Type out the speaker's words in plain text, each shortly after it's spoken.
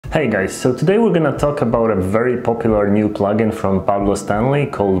Hey guys, so today we're gonna talk about a very popular new plugin from Pablo Stanley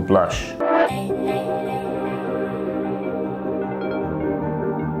called Blush.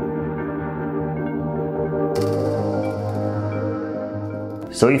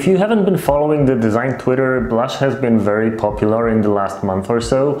 So if you haven't been following the design Twitter, Blush has been very popular in the last month or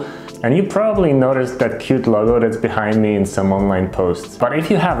so, and you probably noticed that cute logo that's behind me in some online posts. But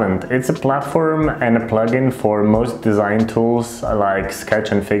if you haven't, it's a platform and a plugin for most design tools like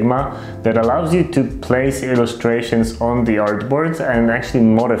Sketch and Figma that allows you to place illustrations on the artboards and actually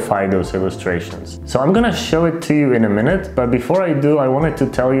modify those illustrations. So I'm gonna show it to you in a minute, but before I do, I wanted to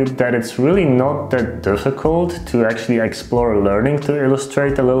tell you that it's really not that difficult to actually explore learning to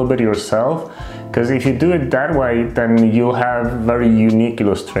illustrate a little bit yourself. Because if you do it that way, then you'll have very unique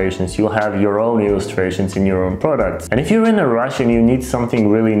illustrations. You'll have your own illustrations in your own products. And if you're in a rush and you need something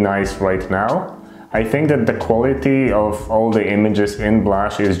really nice right now, I think that the quality of all the images in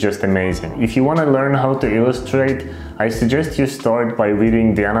Blush is just amazing. If you want to learn how to illustrate, I suggest you start by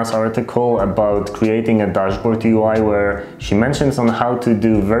reading Diana's article about creating a dashboard UI, where she mentions on how to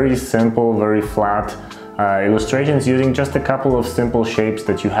do very simple, very flat illustrations using just a couple of simple shapes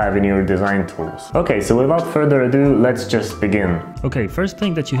that you have in your design tools. Okay, so without further ado, let's just begin. Okay, first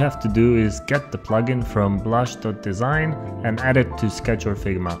thing that you have to do is get the plugin from blush.design and add it to Sketch or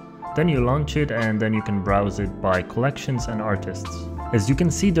Figma. Then you launch it and then you can browse it by collections and artists. As you can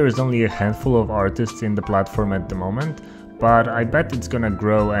see, there is only a handful of artists in the platform at the moment, but I bet it's gonna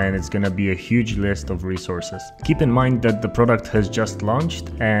grow and it's gonna be a huge list of resources. Keep in mind that the product has just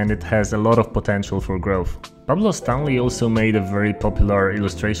launched and it has a lot of potential for growth. Pablo Stanley also made a very popular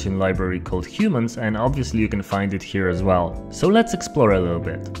illustration library called Humans, and obviously you can find it here as well. So let's explore a little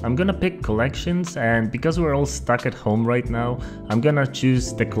bit. I'm gonna pick collections, and because we're all stuck at home right now, I'm gonna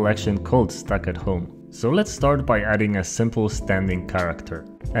choose the collection called Stuck at Home. So let's start by adding a simple standing character.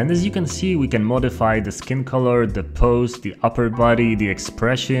 And as you can see, we can modify the skin color, the pose, the upper body, the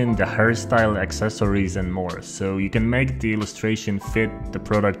expression, the hairstyle, accessories and more. So you can make the illustration fit the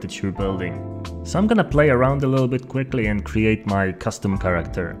product that you're building. So I'm gonna play around a little bit quickly and create my custom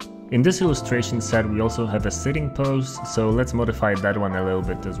character. In this illustration set we also have a sitting pose, so let's modify that one a little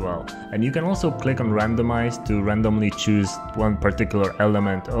bit as well. And you can also click on randomize to randomly choose one particular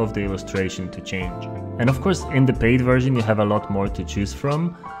element of the illustration to change. And of course in the paid version you have a lot more to choose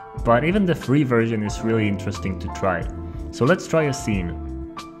from, but even the free version is really interesting to try. So let's try a scene.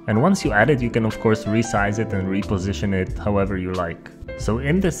 And once you add it, you can of course resize it and reposition it however you like. So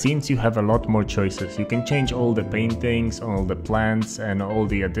in the scenes you have a lot more choices. You can change all the paintings, all the plants and all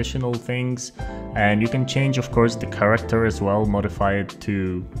the additional things. And you can change of course the character as well, modify it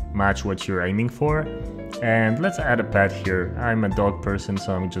to match what you're aiming for. And let's add a pet here. I'm a dog person,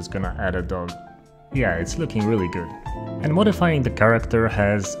 so I'm just gonna add a dog. Yeah, it's looking really good. And modifying the character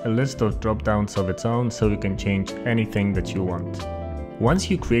has a list of drop downs of its own, so you can change anything that you want. Once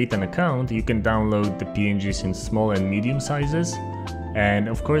you create an account, you can download the PNGs in small and medium sizes. And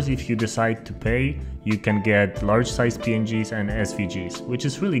of course, if you decide to pay, you can get large size PNGs and SVGs, which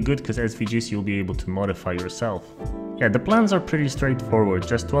is really good because SVGs you'll be able to modify yourself. Yeah, the plans are pretty straightforward,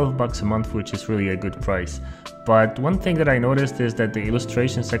 just 12 bucks a month, which is really a good price. But one thing that I noticed is that the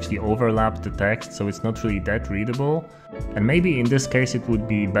illustrations actually overlap the text, so it's not really that readable. And maybe in this case it would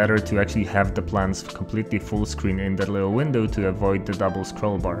be better to actually have the plans completely full screen in that little window to avoid the double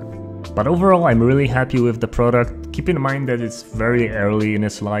scroll bar. But overall, I'm really happy with the product. Keep in mind that it's very early in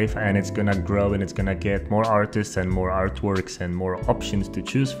its life and it's gonna grow and it's gonna get more artists and more artworks and more options to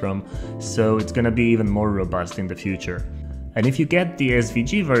choose from, so it's gonna be even more robust in the future. And if you get the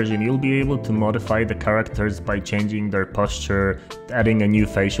SVG version, you'll be able to modify the characters by changing their posture, adding a new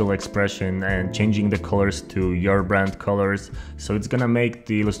facial expression and changing the colors to your brand colors. So it's gonna make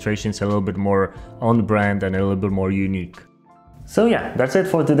the illustrations a little bit more on brand and a little bit more unique. So yeah, that's it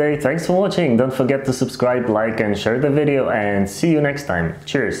for today. Thanks for watching. Don't forget to subscribe, like and share the video, and see you next time.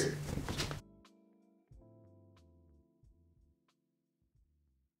 Cheers!